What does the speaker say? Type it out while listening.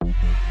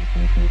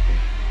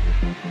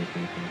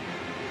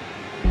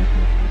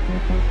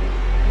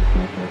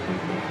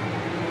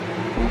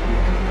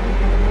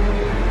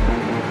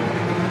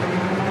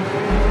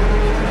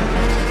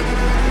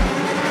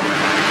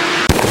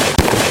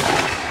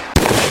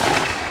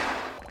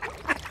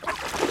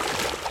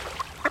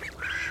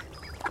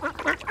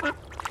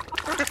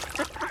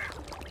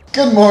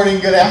Good morning,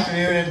 good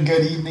afternoon, and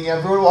good evening,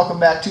 everyone. Welcome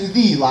back to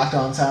the Locked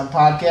On Sound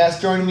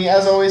podcast. Joining me,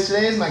 as always,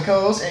 today is my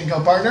co-host and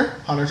co-partner,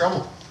 Hunter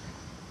Trummel.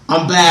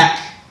 I'm back.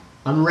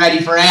 I'm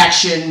ready for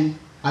action.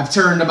 I've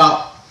turned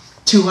about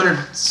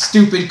 200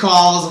 stupid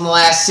calls in the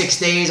last 6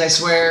 days, I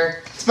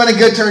swear. It's been a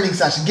good turning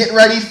session. Getting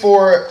ready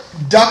for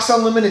Ducks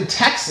Unlimited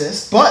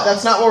Texas, but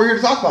that's not what we're here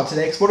to talk about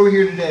today, because what are we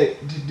here to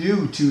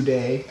do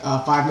today?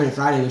 5 Minute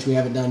Friday, which we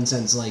haven't done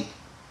since,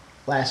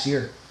 last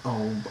year.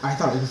 Oh, I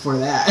thought it was before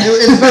that.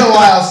 It's been a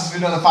while since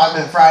we've done the 5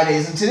 Minute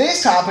Fridays, and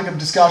today's topic of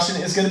discussion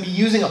is going to be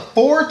using a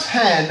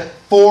 410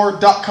 for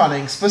duck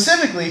hunting,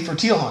 specifically for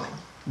teal hunting.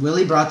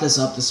 Willie brought this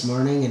up this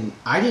morning, and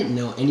I didn't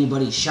know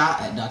anybody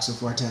shot at ducks with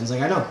 410s.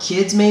 I know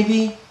kids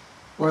maybe,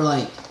 or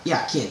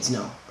kids,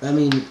 no. I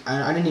mean,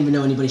 I didn't even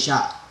know anybody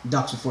shot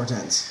ducks with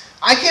 410s.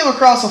 I came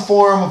across a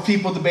forum of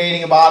people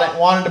debating about it and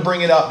wanted to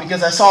bring it up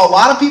because I saw a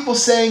lot of people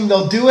saying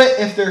they'll do it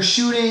if they're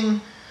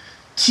shooting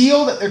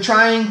teal that they're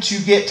trying to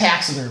get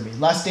taxidermy.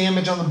 Less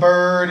damage on the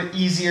bird,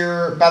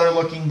 easier, better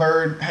looking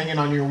bird hanging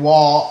on your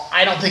wall.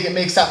 I don't think it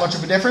makes that much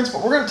of a difference,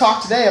 but we're going to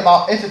talk today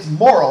about if it's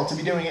moral to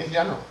be doing it in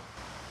general.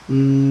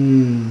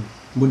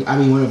 Where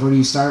do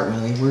you start,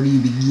 really? Where do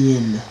you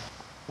begin?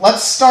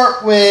 Let's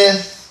start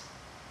with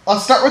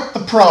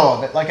the pro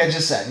of it. Like I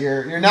just said,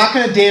 you're not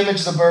going to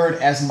damage the bird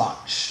as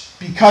much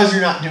because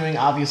you're not doing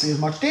obviously as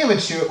much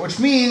damage to it, which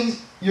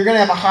means you're going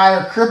to have a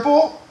higher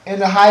cripple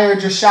and a higher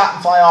just shot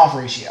and fly off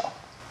ratio.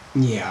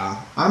 Yeah.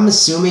 I'm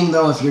assuming,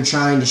 though, if you're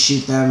trying to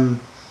shoot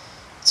them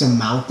to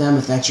mount them,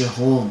 if that's your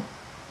whole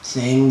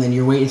thing, then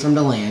you're waiting for them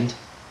to land.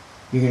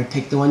 You're going to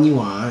pick the one you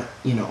want,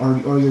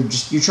 or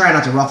you're trying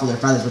not to ruffle their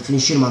feathers, which when you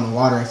shoot them on the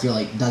water, I feel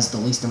like does the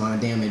least amount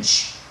of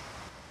damage.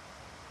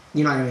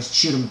 You're not going to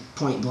shoot them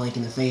point blank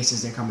in the face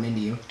as they're coming into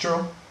you.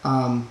 True.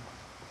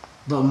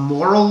 But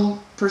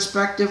moral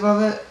perspective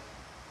of it,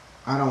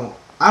 I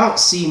don't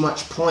see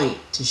much point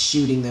to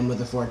shooting them with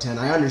a 410.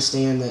 I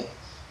understand that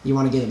you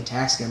want to get them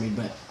taxidermied,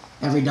 but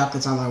every duck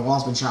that's on my wall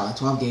has been shot with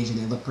 12 gauge and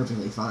they look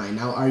perfectly fine.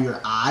 Now, are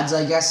your odds,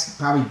 I guess,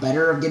 probably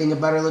better of getting a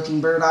better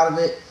looking bird out of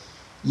it?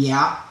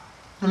 Yeah.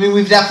 I mean,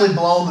 we've definitely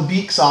blown the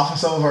beaks off of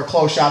some of our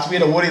close shots. We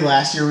had a woody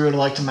last year we would have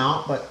liked to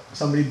mount, but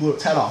somebody blew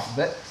its head off of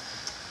it.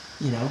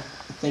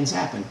 Things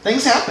happen.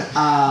 Things happen.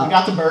 We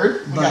got the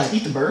bird. We got to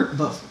eat the bird.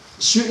 But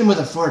shooting with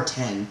a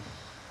 410,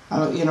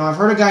 I've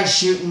heard of guys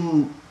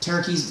shooting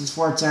turkeys with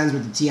 410s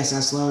with the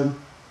TSS load,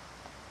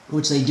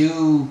 which they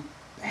do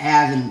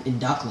have in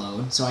duck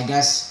load. So I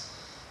guess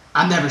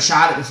I've never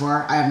shot it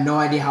before. I have no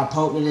idea how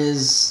potent it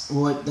is,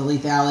 what the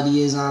lethality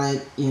is on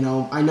it.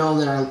 I know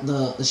that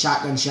the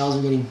shotgun shells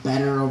are getting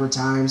better over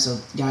time, so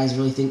guys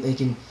really think they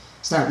can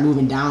start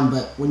moving down.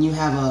 But when you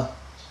have a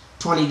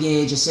 20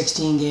 gauge, a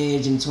 16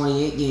 gauge, and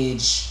 28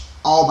 gauge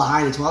all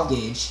behind a 12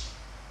 gauge,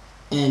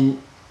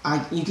 and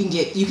you can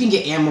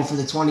get ammo for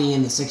the 20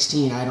 and the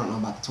 16. I don't know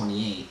about the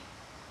 28.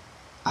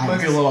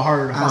 Might be a little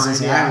harder to find.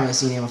 I haven't really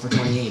seen ammo for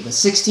 28, but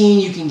 16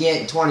 you can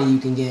get, 20 you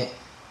can get.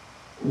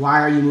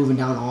 Why are you moving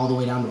down all the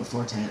way down to a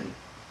 410?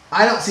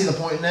 I don't see the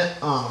point in it.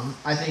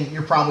 I think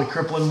you're probably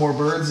crippling more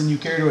birds than you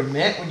care to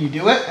admit when you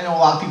do it. I know a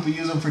lot of people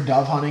use them for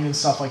dove hunting and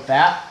stuff like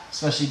that,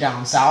 especially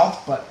down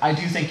south, but I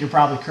do think you're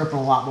probably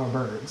crippling a lot more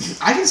birds.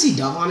 I can see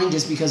dove hunting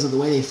just because of the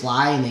way they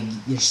fly and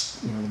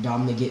they're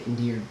dumb. They get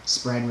into your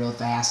spread real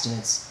fast, and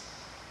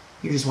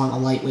you're just wanting a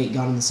lightweight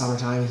gun in the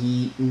summertime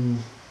heat.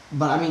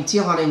 But I mean,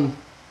 teal hunting,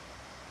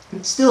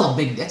 it's still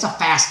it's a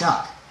fast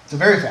duck. It's a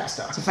very fast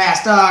duck. It's a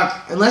fast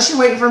duck. Unless you're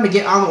waiting for him to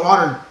get on the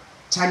water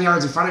 10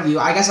 yards in front of you,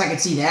 I guess I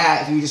could see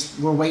that. If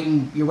you're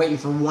waiting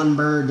for one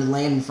bird to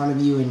land in front of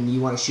you and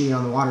you want to shoot it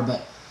on the water.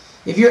 But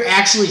if you're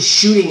actually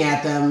shooting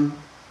at them,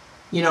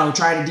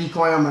 trying to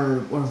decoy them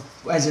or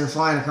as they're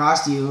flying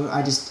across to you,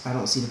 I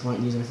don't see the point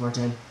in using a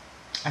 410.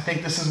 I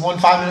think this is one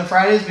 5 Minute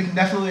Fridays we can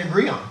definitely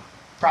agree on.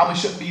 Probably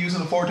shouldn't be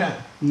using a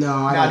 410.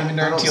 No, not even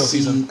during teal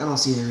season. I don't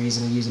see the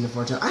reason of using a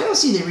 410. I don't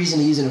see the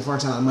reason of using a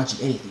 410 on much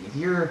of anything.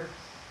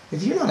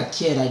 If you're not a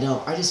kid,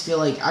 I just feel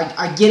like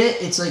I get it.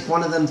 It's like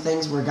one of them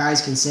things where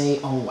guys can say,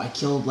 "Oh, I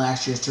killed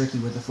last year's turkey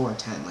with a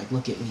 410." Like,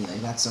 look at me,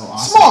 like that's so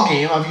awesome. Small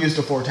game, I've used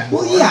a 410.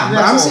 Well, yeah,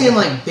 but I'm saying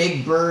like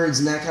big birds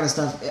and that kind of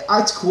stuff.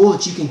 It's cool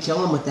that you can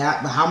kill them with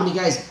that, but how many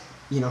guys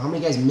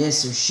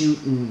miss or shoot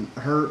and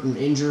hurt and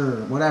injure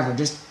or whatever?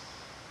 Just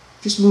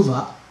move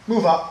up.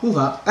 Move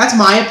up. That's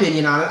my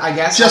opinion on it, I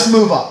guess. Just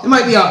move up. It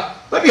might be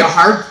a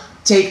hard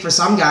take for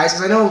some guys,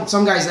 because I know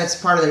some guys that's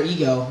part of their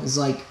ego is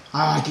like,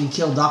 I can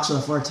kill ducks with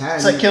a 410.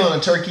 It's like killing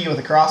a turkey with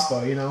a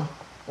crossbow,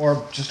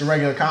 or just a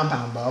regular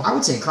compound bow. I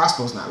would say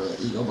crossbow's not really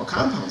ego, but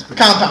compound's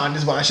pretty Compound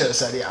is what I should have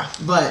said, yeah.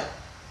 But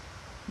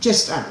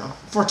just, I don't know,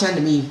 410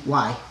 to me,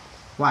 why?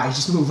 Why?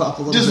 Just move up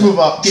a little Just bit. move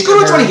up. Just Get go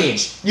to your a 20 bird.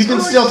 gauge. You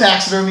can still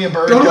taxidermy a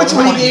bird. Go to a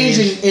 20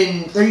 gauge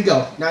and there you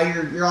go. Now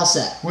you're all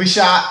set. We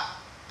shot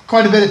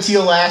quite a bit of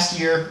teal last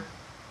year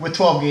with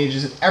 12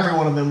 gauges. Every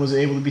one of them was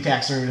able to be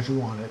taxidermied if we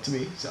wanted it to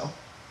be. So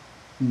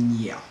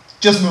Yeah.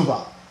 just move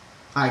up.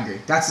 I agree.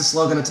 That's the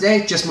slogan of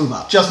today. Just move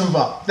up. Just move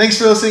up. Thanks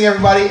for listening,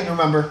 everybody. And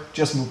remember,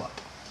 just move up.